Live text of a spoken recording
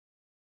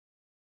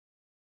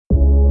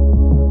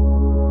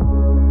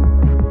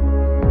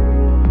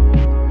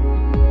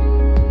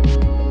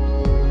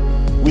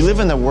live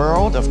in a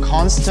world of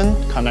constant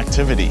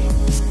connectivity.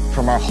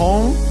 From our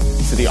home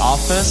to the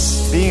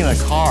office, being in a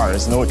car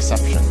is no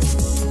exception.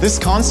 This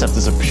concept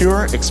is a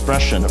pure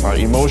expression of our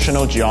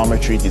emotional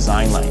geometry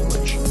design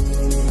language.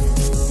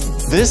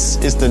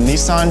 This is the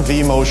Nissan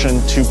Vmotion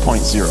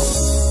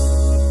 2.0.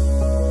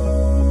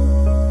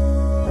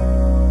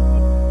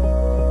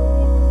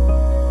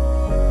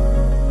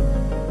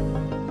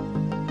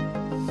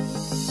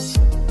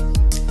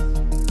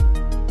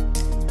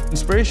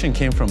 Inspiration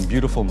came from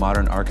beautiful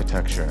modern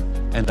architecture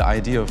and the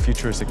idea of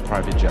futuristic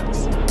private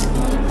jets.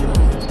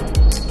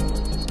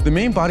 The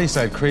main body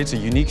side creates a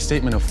unique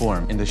statement of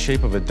form in the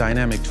shape of a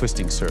dynamic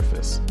twisting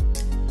surface.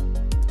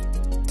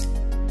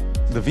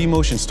 The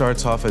Vmotion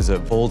starts off as a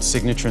bold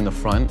signature in the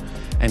front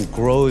and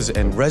grows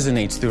and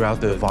resonates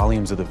throughout the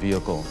volumes of the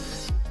vehicle.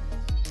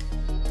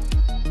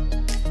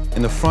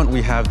 In the front,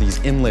 we have these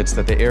inlets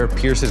that the air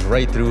pierces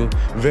right through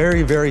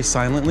very, very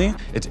silently.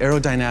 It's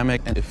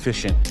aerodynamic and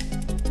efficient.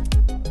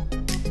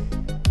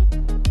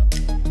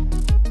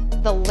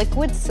 The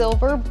liquid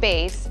silver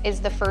base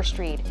is the first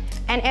read,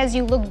 and as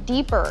you look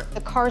deeper, the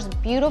car's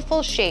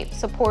beautiful shape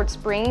supports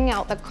bringing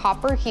out the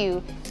copper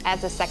hue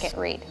as a second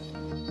read.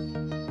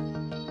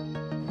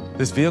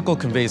 This vehicle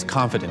conveys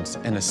confidence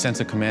and a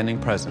sense of commanding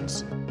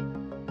presence.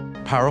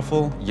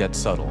 Powerful, yet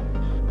subtle.